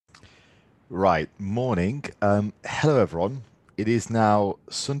Right, morning. Hello, everyone. It is now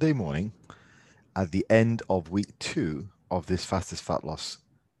Sunday morning at the end of week 2 of this fastest fat loss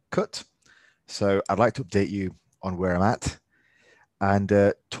cut. So I'd like to update you on where I'm at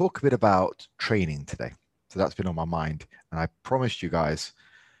and talk a bit about training today. So that's been on my mind, and I promised you guys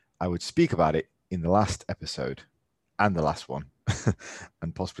I would speak about it in the last episode and the last one,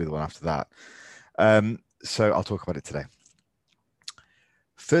 and possibly the one after that. So I'll talk about it today.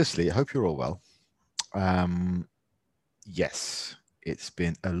 Firstly, I hope you're all well. Um, Yes, it's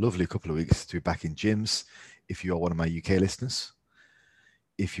been a lovely couple of weeks to be back in gyms. If you are one of my UK listeners,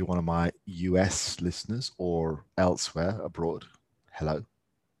 if you're one of my US listeners or elsewhere abroad, hello.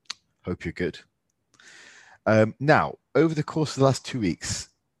 Hope you're good. Now, over the course of the last 2 weeks,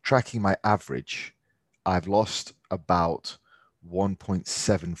 tracking my average, I've lost about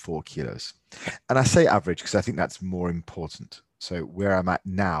 1.74 kilos. And I say average because I think that's more important. So, where I'm at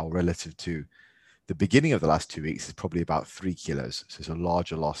now relative to the beginning of the last 2 weeks is probably about 3 kilos. So it's a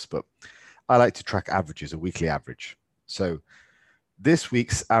larger loss, but I like to track averages, a weekly average. So this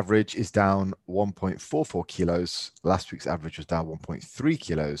week's average is down 1.44 kilos. Last week's average was down 1.3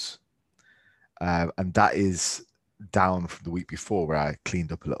 kilos. And that is down from the week before where I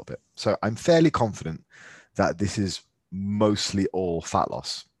cleaned up a little bit. So I'm fairly confident that this is mostly all fat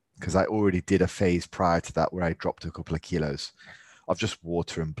loss because I already did a phase prior to that where I dropped a couple of kilos of just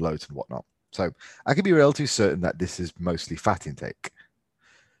water and bloat and whatnot. So I can be relatively certain that this is mostly fat intake.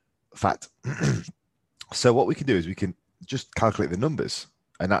 Fat. So what we can do is we can just calculate the numbers,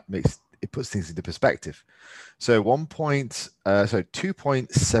 and that puts things into perspective. So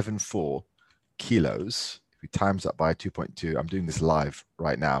 2.74 kilos. If we times that by 2.2, I'm doing this live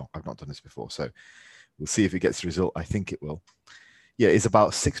right now. I've not done this before, so we'll see if it gets the result. I think it will. Yeah, it's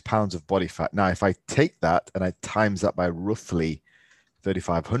about 6 pounds of body fat. Now, if I take that and I times that by roughly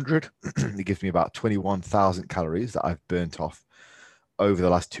 3,500, it gives me about 21,000 calories that I've burnt off over the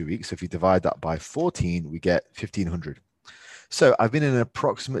last 2 weeks. So if you divide that by 14, we get 1,500. So I've been in an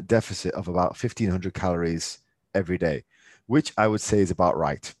approximate deficit of about 1,500 calories every day, which I would say is about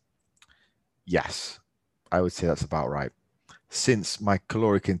right. Yes, I would say that's about right. Since my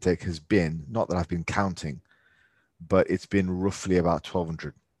caloric intake has been, not that I've been counting, but it's been roughly about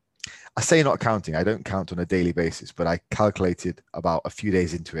 1,200. I say not counting, I don't count on a daily basis, but I calculated about a few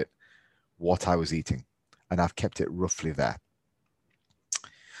days into it what I was eating, and I've kept it roughly there.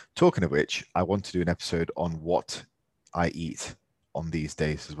 Talking of which, I want to do an episode on what I eat on these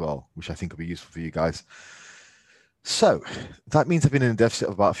days as well, which I think will be useful for you guys. So that means I've been in a deficit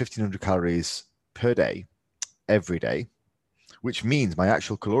of about 1,500 calories per day, every day, which means my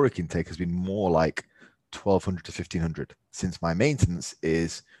actual caloric intake has been more like 1,200 to 1,500, since my maintenance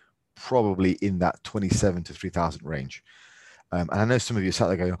is probably in that 27 to 3,000 range. And I know some of you sat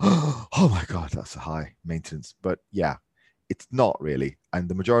there going, oh my God, that's a high maintenance. But yeah, it's not really. And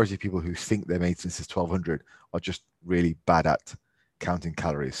the majority of people who think their maintenance is 1,200 are just really bad at counting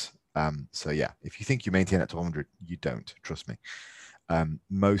calories. So yeah, if you think you maintain at 1,200, you don't, trust me.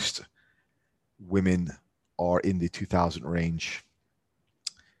 Most women are in the 2,000 range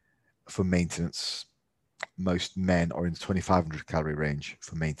for maintenance. Most men are in the 2,500 calorie range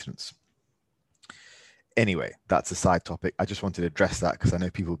for maintenance. Anyway, that's a side topic. I just wanted to address that because I know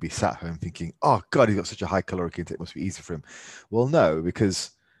people will be sat home thinking, oh God, he's got such a high caloric intake, it must be easy for him. Well, no,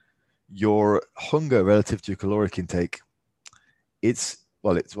 because your hunger relative to your caloric intake, it's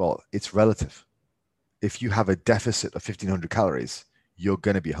relative. If you have a deficit of 1,500 calories, you're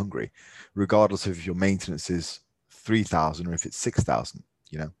going to be hungry, regardless of if your maintenance is 3,000 or if it's 6,000.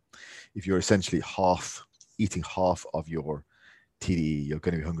 You know, if you're essentially eating half of your TDE, you're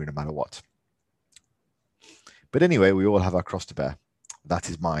going to be hungry no matter what. But anyway, we all have our cross to bear. That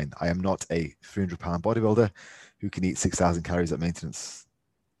is mine. I am not a 300-pound bodybuilder who can eat 6,000 calories at maintenance.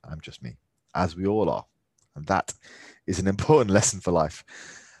 I'm just me, as we all are. And that is an important lesson for life.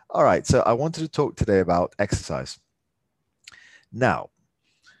 All right, so I wanted to talk today about exercise. Now,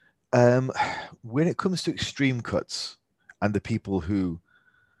 when it comes to extreme cuts and the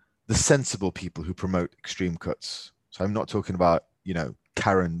sensible people who promote extreme cuts, so I'm not talking about,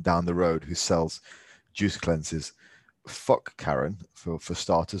 Karen down the road who sells juice cleanses. Fuck Karen for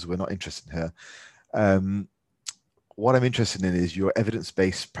starters. We're not interested in her. What I'm interested in is your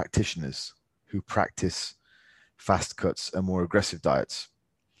evidence-based practitioners who practice fast cuts and more aggressive diets.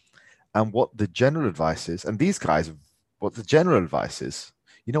 And what the general advice is, and these guys, what the general advice is,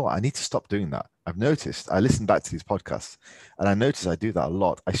 you know what, I need to stop doing that. I've noticed, I listen back to these podcasts and I notice I do that a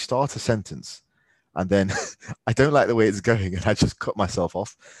lot. I start a sentence and then I don't like the way it's going and I just cut myself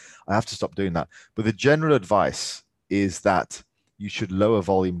off. I have to stop doing that. But the general advice is that you should lower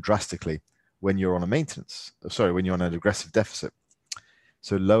volume drastically when you're on a maintenance, sorry, when you're on an aggressive deficit.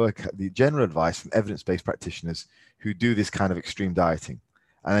 So the general advice from evidence-based practitioners who do this kind of extreme dieting,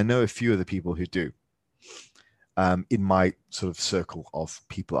 and I know a few of the people who do, in my sort of circle of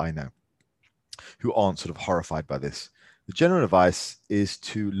people I know who aren't sort of horrified by this. The general advice is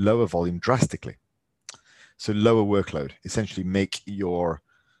to lower volume drastically. So lower workload, essentially make your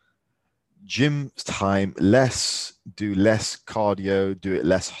gym time less, do less cardio, do it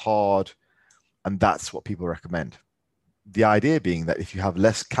less hard, and that's what people recommend. The idea being that if you have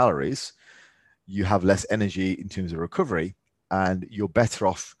less calories, you have less energy in terms of recovery, and you're better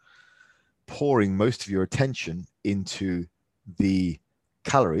off pouring most of your attention into the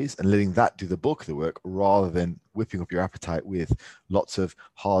calories and letting that do the bulk of the work rather than whipping up your appetite with lots of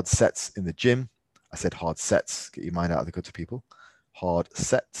hard sets in the gym. I said hard sets, get your mind out of the gutter, people. Hard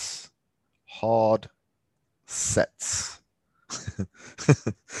sets. Hard sets.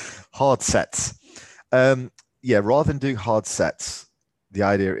 Hard sets. Yeah, rather than doing hard sets, the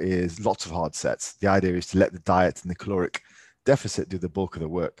idea is lots of hard sets. The idea is to let the diet and the caloric deficit do the bulk of the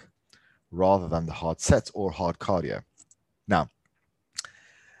work rather than the hard sets or hard cardio. Now,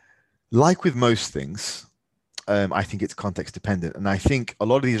 like with most things, I think it's context dependent. And I think a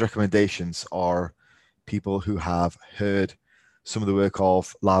lot of these recommendations are people who have heard some of the work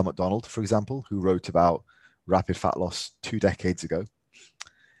of Lyle McDonald, for example, who wrote about rapid fat loss 2 decades ago.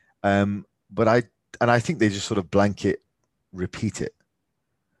 But I think they just sort of blanket repeat it.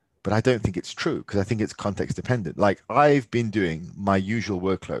 But I don't think it's true because I think it's context dependent. Like I've been doing my usual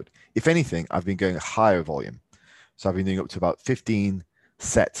workload. If anything, I've been going higher volume. So I've been doing up to about 15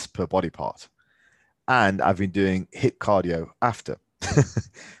 sets per body part. And I've been doing HIIT cardio after.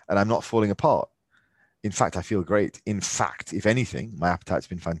 And I'm not falling apart. In fact, I feel great. In fact, if anything, my appetite's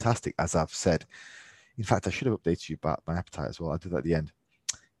been fantastic, as I've said. In fact, I should have updated you about my appetite as well. I'll do that at the end,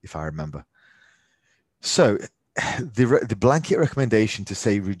 if I remember. So the blanket recommendation to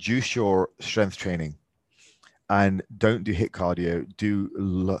say reduce your strength training and don't do HIIT cardio, do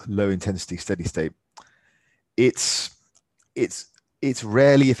low intensity steady state. It's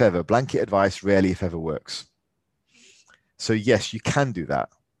rarely, if ever, blanket advice rarely, if ever, works. So yes, you can do that,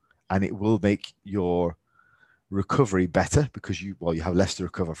 and it will make your recovery better because you have less to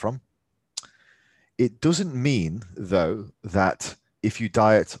recover from. It doesn't mean, though, that if you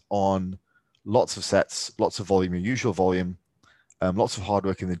diet on lots of sets, lots of volume, your usual volume, lots of hard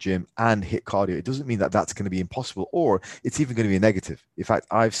work in the gym and HIIT cardio, it doesn't mean that that's going to be impossible or it's even going to be a negative. In fact,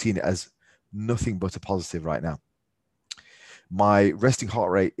 I've seen it as nothing but a positive right now. My resting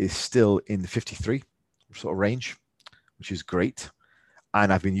heart rate is still in the 53 sort of range, which is great.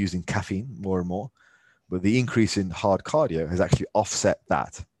 And I've been using caffeine more and more, but the increase in hard cardio has actually offset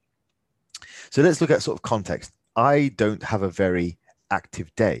that. So let's look at sort of context. I don't have a very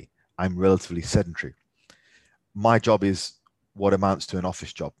active day. I'm relatively sedentary. My job is what amounts to an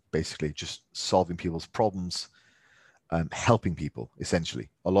office job, basically, just solving people's problems, helping people, essentially.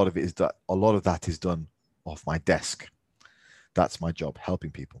 A lot of that is done off my desk. That's my job,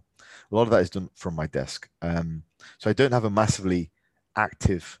 helping people. A lot of that is done from my desk. So I don't have a massively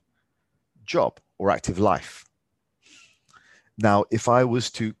active job or active life. Now, if I was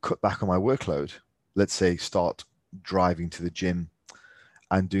to cut back on my workload, let's say start driving to the gym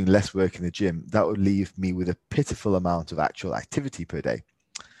and doing less work in the gym, that would leave me with a pitiful amount of actual activity per day,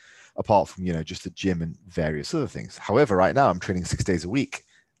 apart from, just the gym and various other things. However, right now I'm training 6 days a week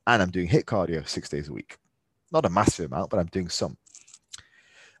and I'm doing HIIT cardio 6 days a week. Not a massive amount, but I'm doing some.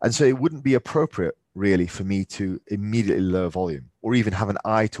 And so it wouldn't be appropriate really for me to immediately lower volume or even have an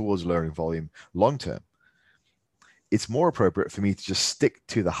eye towards lowering volume long term. It's more appropriate for me to just stick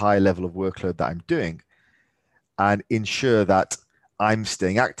to the high level of workload that I'm doing and ensure that I'm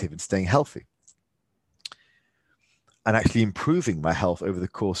staying active and staying healthy and actually improving my health over the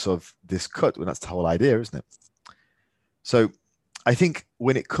course of this cut. Well, that's the whole idea, isn't it? So I think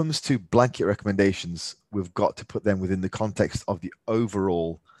when it comes to blanket recommendations, we've got to put them within the context of the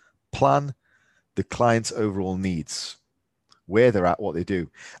overall plan, the client's overall needs, where they're at, what they do.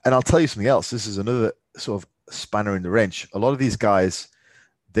 And I'll tell you something else. This is another sort of spanner in the wrench. A lot of these guys,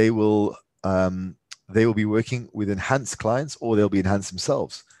 they will be working with enhanced clients or they'll be enhanced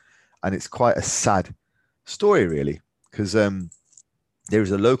themselves. And it's quite a sad story, really, because there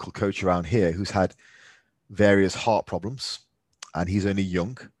is a local coach around here who's had various heart problems, and he's only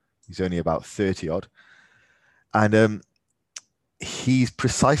young. He's only about 30 odd. And he's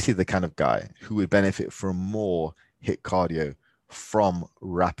precisely the kind of guy who would benefit from more HIIT cardio from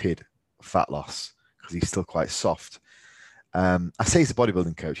rapid fat loss because he's still quite soft. I say he's a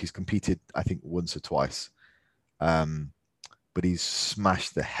bodybuilding coach. He's competed, I think, once or twice. but he's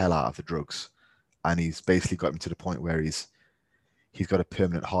smashed the hell out of the drugs, and he's basically got him to the point where he's got a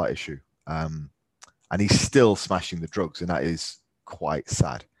permanent heart issue, and he's still smashing the drugs, and that is quite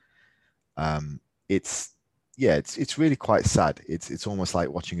sad. It's really quite sad. It's almost like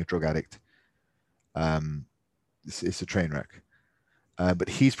watching a drug addict. It's a train wreck. But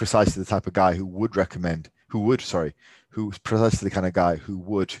he's precisely the type of guy who's precisely the kind of guy who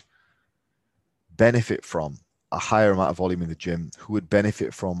would benefit from a higher amount of volume in the gym, who would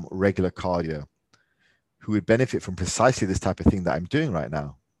benefit from regular cardio, who would benefit from precisely this type of thing that I'm doing right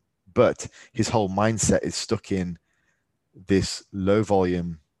now. But his whole mindset is stuck in this low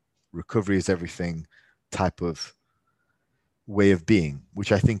volume, recovery is everything type of way of being,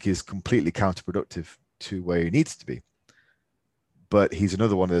 which I think is completely counterproductive to where he needs to be. But he's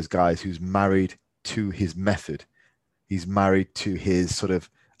another one of those guys who's married to his method. He's married to his sort of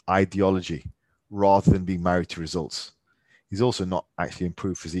ideology rather than being married to results. He's also not actually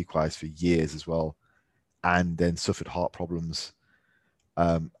improved physique-wise for years as well, and then suffered heart problems.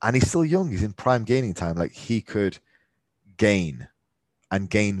 And he's still young. He's in prime gaining time. Like, he could gain and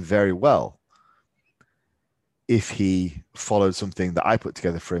gain very well if he followed something that I put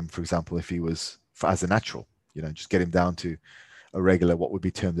together for him. For example, if he was as a natural, just get him down to a regular, what would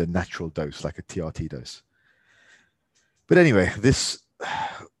be termed a natural dose, like a TRT dose. But anyway, this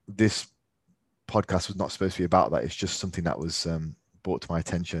podcast was not supposed to be about that. It's just something that was brought to my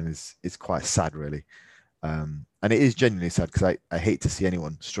attention. It's quite sad, really. And it is genuinely sad, because I hate to see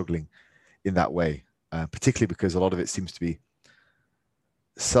anyone struggling in that way, particularly because a lot of it seems to be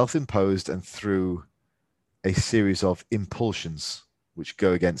self-imposed and through a series of impulsions which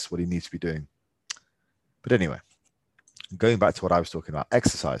go against what he needs to be doing. But anyway, going back to what I was talking about,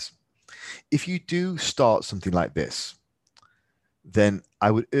 exercise. If you do start something like this, then I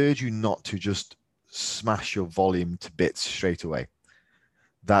would urge you not to just smash your volume to bits straight away.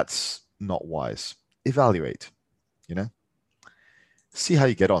 That's not wise. Evaluate, see how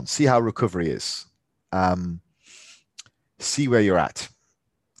you get on, see how recovery is, see where you're at.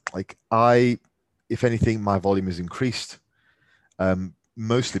 Like, if anything, my volume has increased,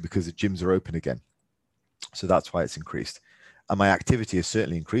 mostly because the gyms are open again. So that's why it's increased. And my activity has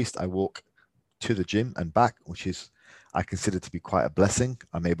certainly increased. I walk to the gym and back, which I consider to be quite a blessing.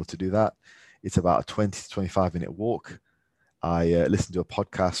 I'm able to do that. It's about a 20 to 25 minute walk. I listen to a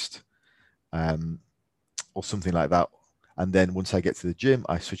podcast or something like that. And then once I get to the gym,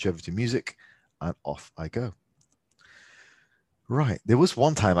 I switch over to music and off I go. Right. There was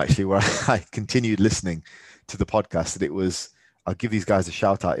one time actually where I continued listening to the podcast, and I'll give these guys a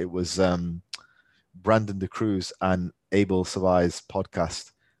shout out. It was Brandon De Cruz and Abel Savai's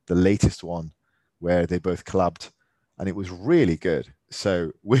podcast, the latest one, where they both collabed, and it was really good.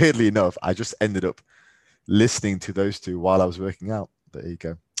 So weirdly enough, I just ended up listening to those two while I was working out. There you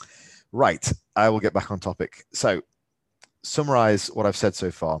go. Right. I will get back on topic. So summarize what I've said so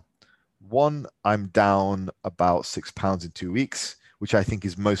far. 1, I'm down about 6 pounds in 2 weeks, which I think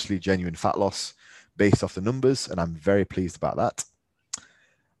is mostly genuine fat loss based off the numbers, and I'm very pleased about that.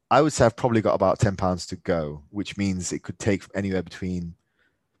 I would say I've probably got about 10 pounds to go, which means it could take anywhere between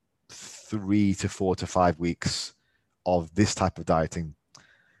 3 to 4 to 5 weeks of this type of dieting.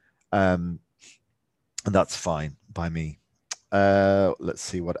 And that's fine by me. Let's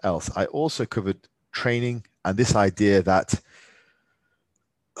see what else. I also covered training and this idea that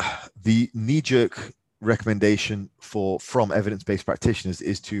the knee-jerk recommendation from evidence-based practitioners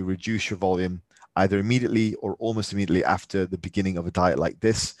is to reduce your volume either immediately or almost immediately after the beginning of a diet like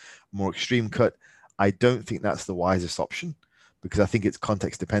this, more extreme cut. I don't think that's the wisest option, because I think it's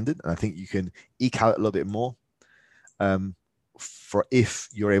context dependent, and I think you can eke out a little bit more for if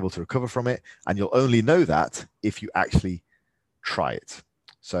you're able to recover from it, and you'll only know that if you actually try it.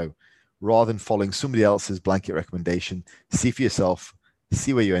 So rather than following somebody else's blanket recommendation, see for yourself,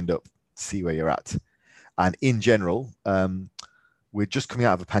 see where you end up, see where you're at. And in general, we're just coming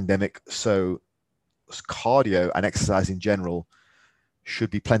out of a pandemic, so cardio and exercise in general should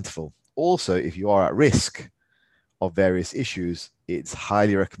be plentiful. Also, if you are at risk of various issues, it's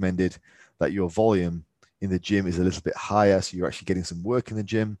highly recommended that your volume in the gym is a little bit higher, so you're actually getting some work in the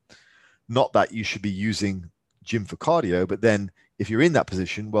gym. Not that you should be using gym for cardio, but then if you're in that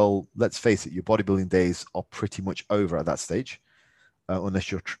position, well, let's face it, your bodybuilding days are pretty much over at that stage,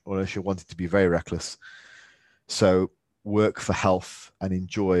 unless you're wanting to be very reckless. So work for health and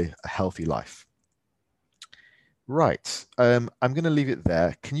enjoy a healthy life. Right. I'm going to leave it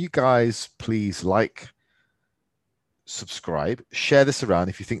there. Can you guys please subscribe, share this around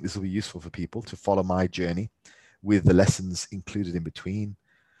if you think this will be useful for people to follow my journey with the lessons included in between.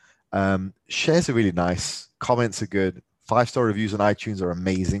 Shares are really nice. Comments are good. 5-star reviews on iTunes are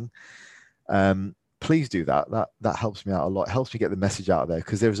amazing. Please do that. That helps me out a lot. It helps me get the message out there,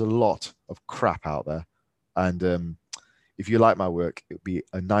 because there's a lot of crap out there. And if you like my work, it would be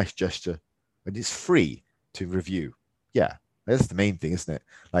a nice gesture, and it's free to review. Yeah, that's the main thing, isn't it?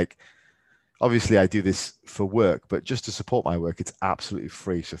 Like, obviously I do this for work, but just to support my work, it's absolutely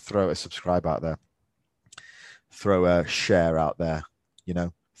free. So throw a subscribe out there, throw a share out there,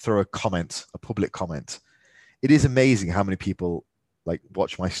 throw a comment, a public comment. It is amazing how many people like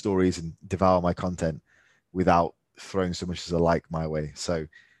watch my stories and devour my content without throwing so much as a like my way. So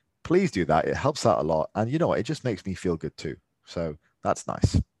please do that. It helps out a lot. And you know what? It just makes me feel good too. So that's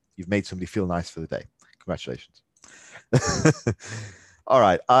nice. You've made somebody feel nice for the day. Congratulations. All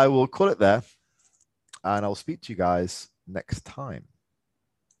right. I will call it there, and I'll speak to you guys next time.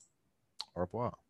 Au revoir.